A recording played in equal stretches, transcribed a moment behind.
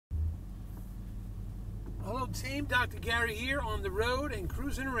team, Dr. Gary here on the road and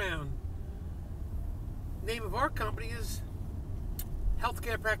cruising around. Name of our company is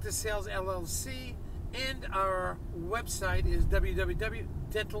Healthcare Practice Sales LLC, and our website is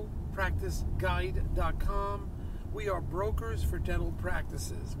www.dentalpracticeguide.com. We are brokers for dental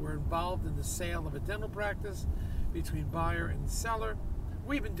practices. We're involved in the sale of a dental practice between buyer and seller.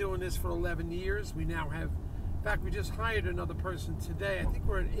 We've been doing this for 11 years. We now have, in fact, we just hired another person today. I think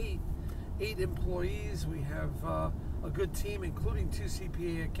we're at eight employees. We have a good team, including 2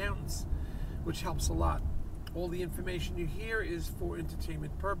 CPA accountants, which helps a lot. All the information you hear is for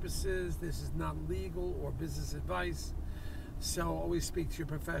entertainment purposes. This is not legal or business advice, so always speak to your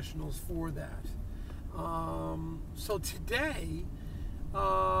professionals for that. So today,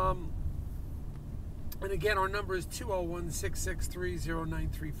 and again, our number is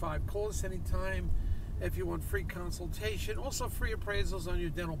 201-663-0935. Call us anytime if you want free consultation. Also free appraisals on your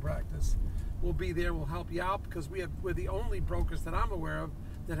dental practice. We'll be there. We'll help you out because we're the only brokers that I'm aware of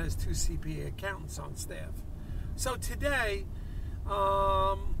that has 2 CPA accountants on staff. So today,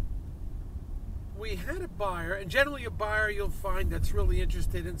 we had a buyer, and generally a buyer you'll find that's really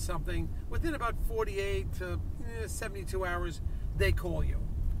interested in something, within about 48 to 72 hours, they call you.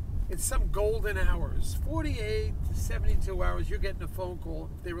 It's some golden hours. 48 to 72 hours, you're getting a phone call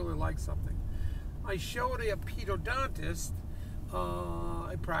if they really like something. I showed a pedodontist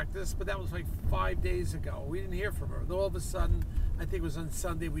a practice, but that was like 5 days ago. We didn't hear from her. Then all of a sudden, I think it was on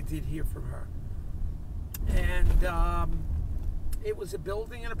Sunday, we did hear from her. And it was a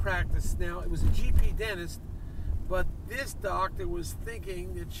building and a practice. Now, it was a GP dentist, but this doctor was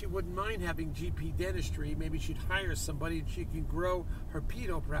thinking that she wouldn't mind having GP dentistry. Maybe she'd hire somebody and she can grow her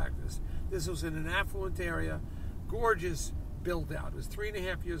pedo practice. This was in an affluent area, gorgeous build out. It was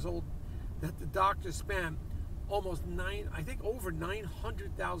 3.5 years old that the doctor spent almost over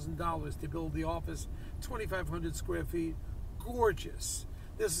 $900,000 to build the office, 2,500 square feet, gorgeous.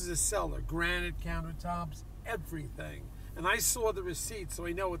 This is a cellar, granite countertops, everything. And I saw the receipt, so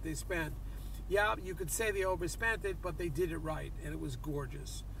I know what they spent. Yeah, you could say they overspent it, but they did it right, and it was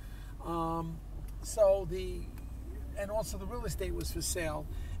gorgeous. And also the real estate was for sale,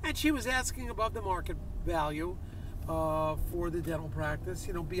 and she was asking above the market value for the dental practice,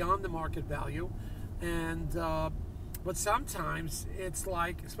 beyond the market value. And but sometimes it's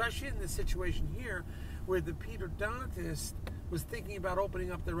like, especially in this situation here, where the pedodontist was thinking about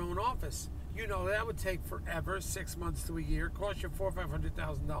opening up their own office. That would take forever, 6 months to a year, cost you $400,000 or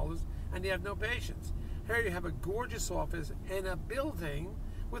 $500,000, and you have no patience. Here you have a gorgeous office and a building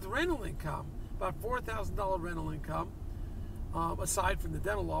with rental income, about $4,000 rental income, aside from the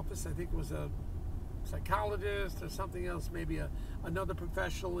dental office. I think it was a psychologist or something else, maybe another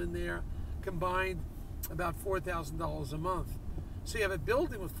professional in there, combined about $4,000 a month. So you have a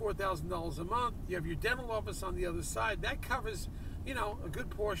building with $4,000 a month. You have your dental office on the other side. That covers, a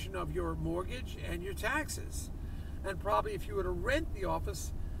good portion of your mortgage and your taxes. And probably if you were to rent the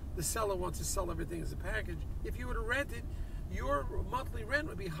office, the seller wants to sell everything as a package. If you were to rent it, your monthly rent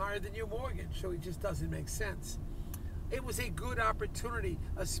would be higher than your mortgage. So it just doesn't make sense. It was a good opportunity,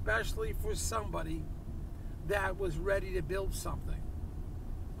 especially for somebody that was ready to build something.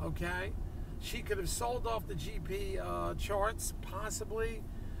 Okay? She could have sold off the GP charts, possibly.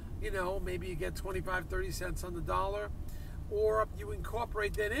 Maybe you get 25, 30 cents on the dollar. Or you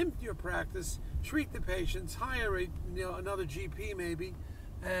incorporate that into your practice, treat the patients, hire another GP maybe.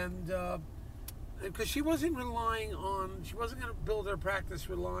 And because she wasn't going to build her practice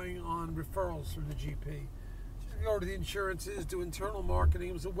relying on referrals from the GP. She was going to go to the insurances, do internal marketing.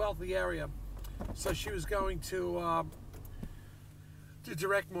 It was a wealthy area. So she was going to do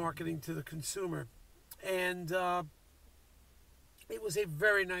direct marketing to the consumer. And it was a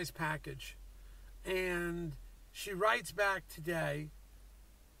very nice package. And she writes back today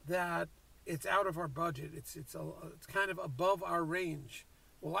that it's out of our budget. It's kind of above our range.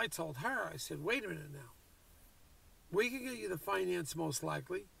 Well, I told her, I said, wait a minute now. We can get you the finance most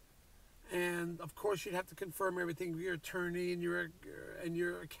likely. And of course, you'd have to confirm everything with your attorney and your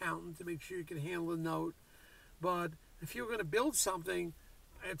accountant to make sure you can handle the note. But if you're going to build something,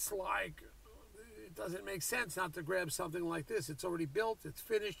 it's like, it doesn't make sense not to grab something like this. It's already built, it's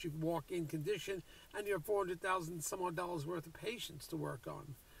finished, you walk in condition, and you have $400,000 some odd dollars worth of patients to work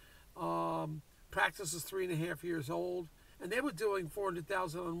on. Practice is 3.5 years old, and they were doing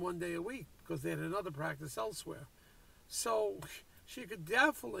 $400,000 on 1 day a week because they had another practice elsewhere. So she could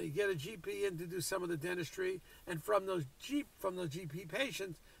definitely get a GP in to do some of the dentistry, and from those GP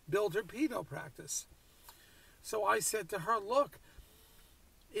patients, build her pedo practice. So I said to her, look,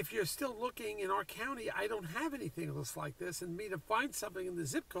 if you're still looking in our county, I don't have anything else like this, and me to find something in the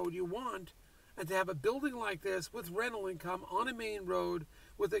zip code you want, And to have a building like this with rental income on a main road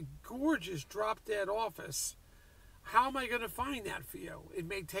with a gorgeous drop-dead office, how am I going to find that for you? It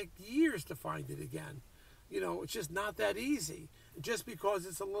may take years to find it again. It's just not that easy. Just because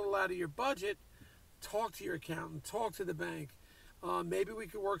it's a little out of your budget, talk to your accountant, talk to the bank. Maybe we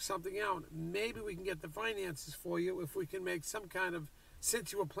can work something out. Maybe we can get the finances for you if we can make some kind of,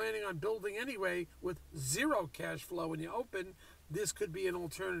 since you were planning on building anyway with zero cash flow when you open, this could be an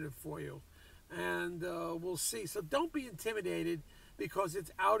alternative for you. And we'll see. So don't be intimidated because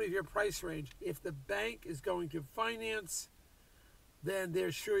it's out of your price range. If the bank is going to finance, then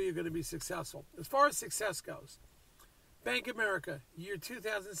they're sure you're going to be successful. As far as success goes, Bank of America, year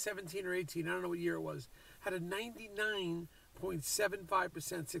 2017 or 18, I don't know what year it was, had a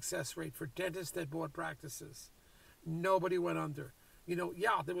 99.75% success rate for dentists that bought practices. Nobody went under.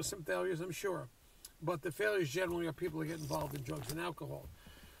 There were some failures, I'm sure, but the failures generally are people who get involved in drugs and alcohol.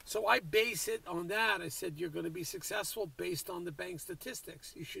 So I base it on that. I said you're going to be successful based on the bank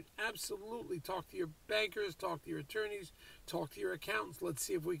statistics. You should absolutely talk to your bankers, talk to your attorneys, talk to your accountants. Let's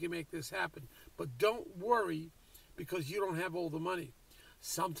see if we can make this happen. But don't worry because you don't have all the money.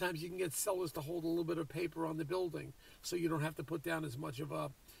 Sometimes you can get sellers to hold a little bit of paper on the building so you don't have to put down as much of a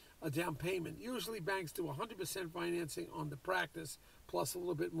down payment. Usually banks do 100% financing on the practice plus a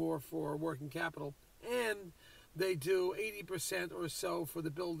little bit more for working capital, and they do 80% or so for the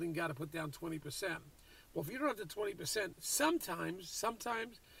building, got to put down 20%. Well, if you don't have the 20%,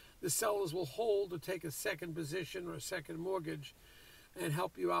 sometimes the sellers will hold or take a second position or a second mortgage and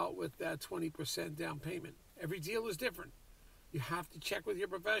help you out with that 20% down payment. Every deal is different. You have to check with your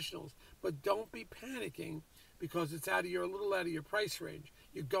professionals, but don't be panicking because it's a little out of your price range.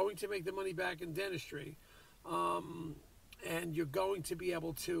 You're going to make the money back in dentistry, and you're going to be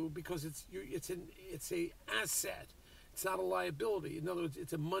able to, because it's a asset. It's not a liability. In other words,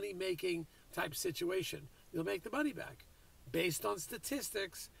 it's a money-making type situation. You'll make the money back based on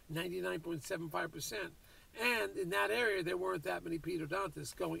statistics, 99.75%. And in that area, there weren't that many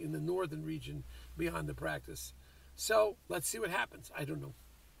pedodontists going in the northern region beyond the practice. So let's see what happens. I don't know.